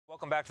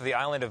Welcome back to the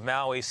island of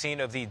Maui,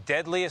 scene of the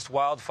deadliest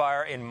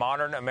wildfire in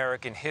modern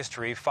American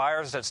history.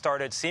 Fires that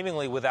started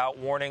seemingly without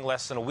warning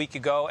less than a week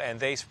ago, and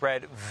they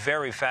spread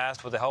very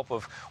fast with the help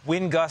of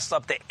wind gusts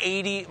up to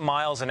 80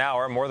 miles an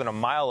hour, more than a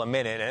mile a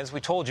minute. And as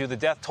we told you, the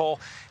death toll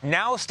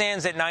now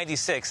stands at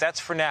 96. That's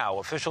for now.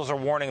 Officials are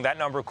warning that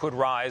number could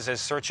rise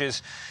as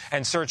searches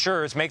and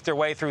searchers make their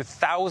way through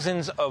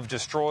thousands of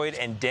destroyed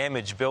and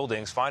damaged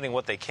buildings, finding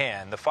what they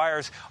can. The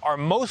fires are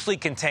mostly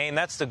contained.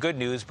 That's the good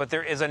news. But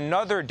there is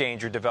another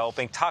danger developing,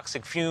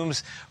 toxic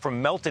fumes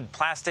from melted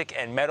plastic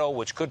and metal,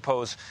 which could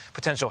pose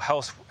potential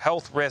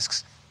health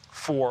risks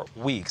for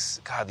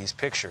weeks. God, these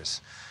pictures.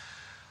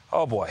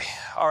 Oh, boy.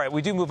 All right,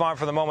 we do move on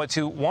for the moment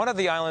to one of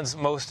the island's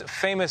most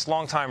famous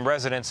longtime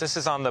residents. This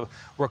is on the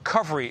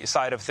recovery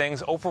side of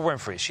things, Oprah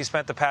Winfrey. She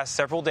spent the past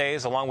several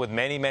days, along with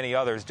many, many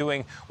others,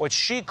 doing what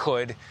she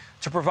could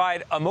to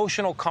provide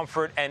emotional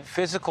comfort and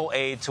physical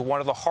aid to one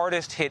of the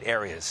hardest hit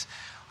areas.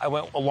 I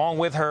went along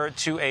with her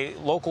to a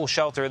local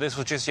shelter. This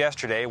was just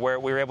yesterday, where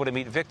we were able to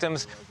meet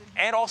victims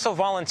and also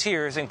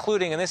volunteers,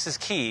 including, and this is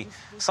key,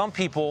 some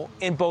people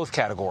in both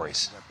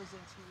categories.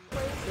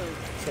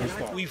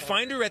 We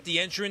find her at the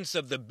entrance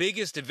of the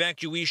biggest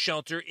evacuee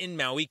shelter in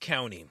Maui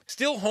County,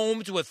 still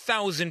home to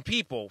 1,000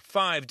 people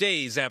 5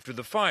 days after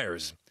the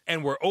fires,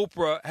 and where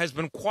Oprah has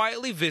been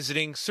quietly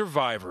visiting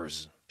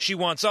survivors. She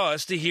wants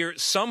us to hear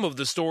some of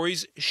the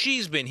stories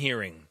she's been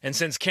hearing. And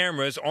since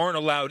cameras aren't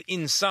allowed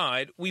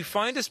inside, we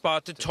find a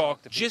spot to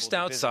talk just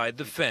outside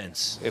the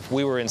fence. If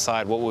we were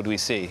inside, what would we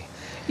see?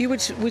 You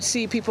would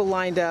see people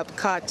lined up,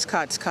 cots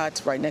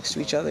right next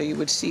to each other. You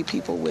would see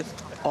people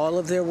with all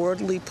of their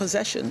worldly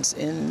possessions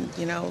in,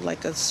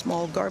 like a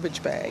small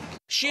garbage bag.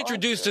 She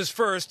introduced us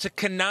first to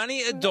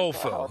Kanani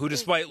Adolfo, who,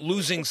 despite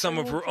losing some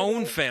of her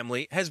own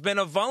family, has been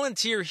a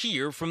volunteer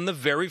here from the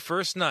very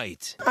first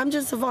night. I'm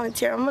just a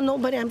volunteer. I'm a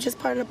nobody. I'm just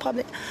part of the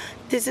public.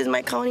 This is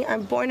my county.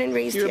 I'm born and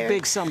raised here. You're a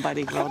big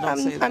somebody, girl. Don't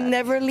say that. I'm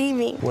never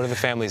leaving. What do the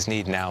families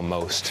need now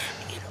most?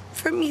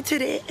 For me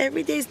today,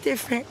 every day is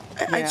different.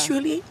 Yeah.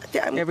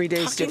 I'm every day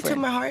is talking different. To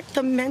my heart.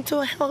 The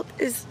mental health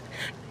is,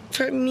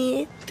 for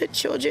me, the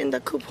children, the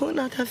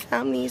kupuna, the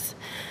families,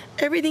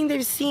 everything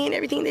they've seen,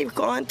 everything they've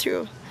gone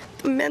through.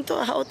 The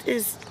mental health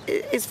is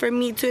for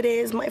me today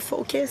is my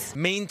focus.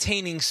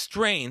 Maintaining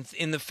strength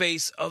in the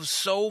face of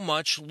so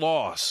much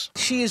loss.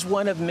 She is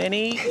one of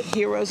many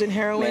heroes and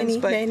heroines,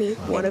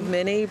 one of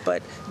many.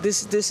 But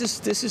this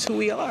is who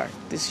we are.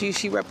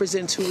 She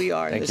represents who we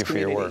are in this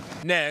community. Thank you for your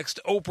work. Next,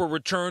 Oprah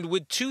returned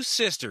with two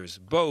sisters,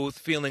 both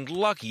feeling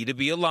lucky to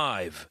be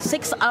alive.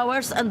 6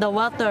 hours in the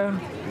water.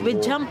 We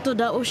jumped to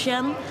the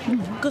ocean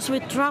because we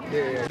trapped.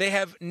 They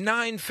have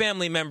 9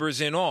 family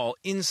members in all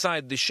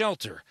inside the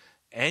shelter.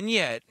 And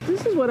yet...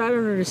 This is what I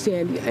don't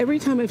understand. Every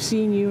time I've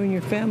seen you and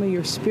your family,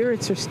 your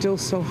spirits are still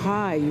so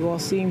high. You all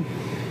seem...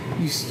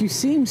 You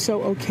seem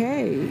so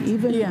okay,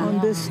 even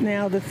on this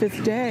now, the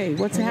 5th day.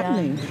 What's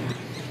happening?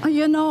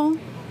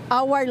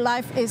 Our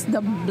life is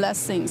the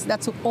blessings.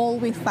 That's all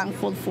we're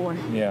thankful for.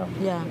 Yeah.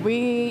 Yeah.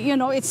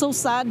 It's so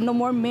sad. No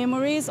more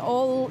memories.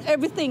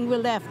 Everything we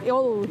left.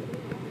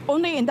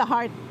 Only in the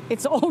heart.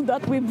 It's all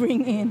that we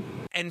bring in.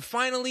 And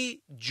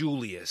finally,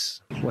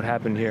 Julius. What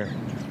happened here?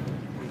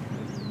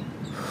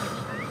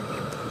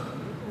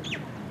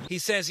 He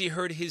says he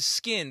heard his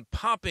skin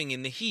popping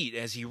in the heat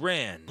as he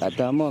ran. At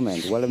that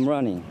moment, while I'm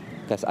running,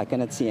 because I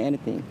cannot see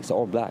anything, it's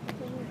all black.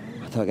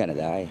 I thought I'm gonna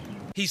die.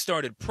 He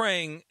started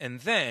praying, and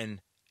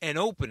then an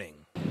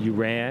opening. You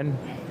ran,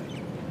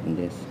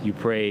 Yes. you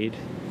prayed,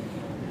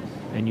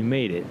 and you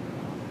made it.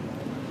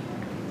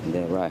 And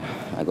then, right,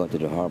 I go to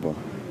the harbor.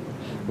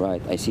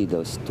 Right, I see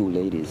those 2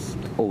 ladies,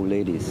 old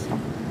ladies.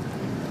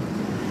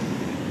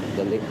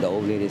 The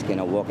old ladies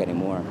cannot walk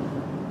anymore.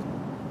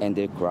 And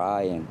they're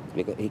crying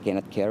because he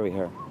cannot carry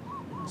her.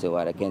 So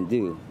what I can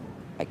do,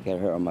 I carry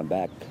her on my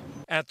back.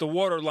 At the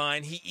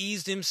waterline, he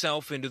eased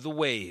himself into the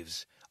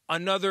waves.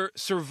 Another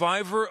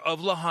survivor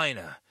of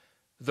Lahaina.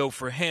 Though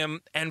for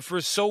him, and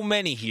for so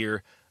many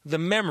here, the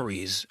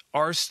memories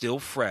are still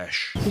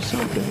fresh. You're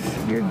so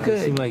good. You're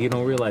good. You seem like you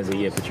don't realize it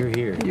yet, but you're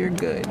here. You're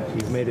good.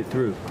 You've made it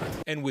through.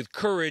 And with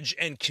courage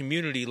and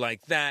community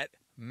like that,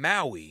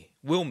 Maui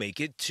will make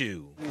it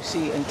too. You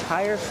see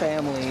entire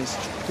families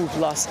who've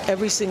lost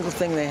every single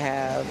thing they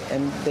have,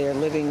 and they're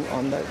living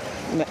on the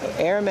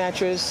air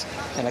mattress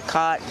and a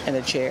cot and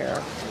a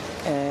chair,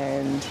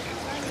 and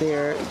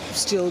they're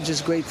still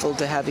just grateful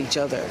to have each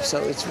other.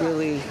 So it's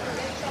really,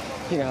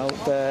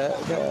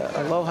 the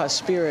aloha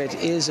spirit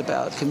is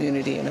about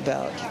community and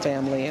about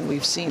family, and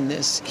we've seen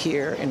this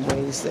here in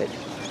ways that,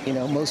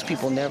 most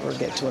people never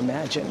get to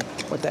imagine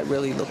what that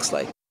really looks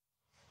like.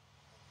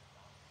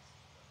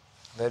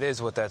 That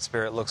is what that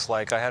spirit looks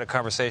like. I had a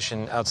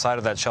conversation outside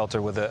of that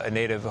shelter with a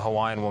native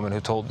Hawaiian woman who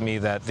told me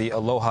that the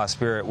aloha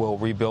spirit will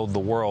rebuild the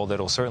world.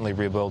 It'll certainly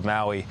rebuild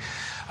Maui.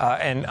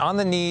 And on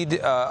the need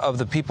of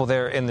the people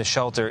there in the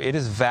shelter, it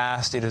is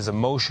vast, it is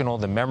emotional,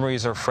 the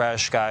memories are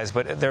fresh, guys,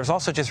 but there's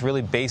also just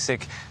really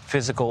basic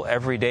physical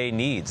everyday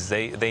needs.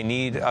 They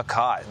need a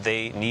cot,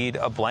 they need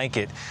a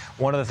blanket.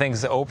 One of the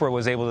things that Oprah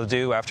was able to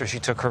do after she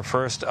took her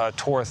first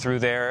tour through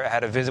there,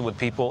 had a visit with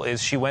people,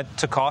 is she went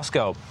to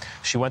Costco,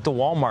 she went to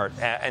Walmart,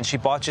 and she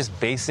bought just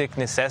basic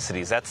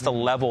necessities. That's the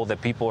level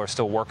that people are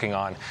still working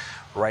on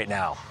right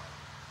now.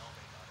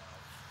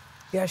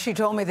 Yeah, she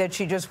told me that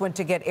she just went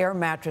to get air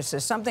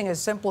mattresses, something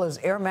as simple as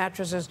air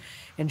mattresses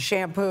and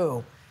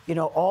shampoo. You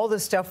know, all the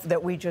stuff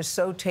that we just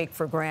so take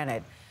for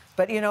granted.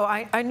 But, you know,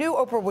 I knew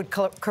Oprah would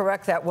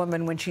correct that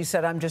woman when she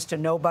said, I'm just a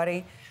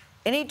nobody.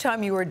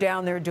 Anytime you were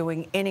down there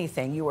doing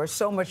anything, you are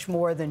so much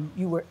more than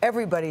you were.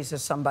 Everybody's a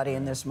somebody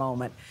in this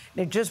moment.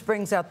 And it just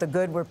brings out the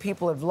good where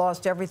people have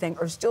lost everything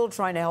or still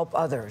trying to help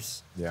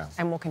others. Yeah.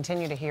 And we'll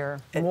continue to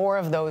hear more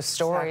of those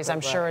stories,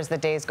 Exactly I'm sure, as the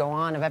days go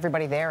on, of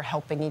everybody there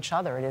helping each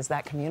other. It is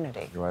that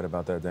community. You're right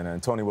about that, Dana.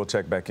 And Tony, we'll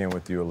check back in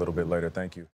with you a little bit later. Thank you.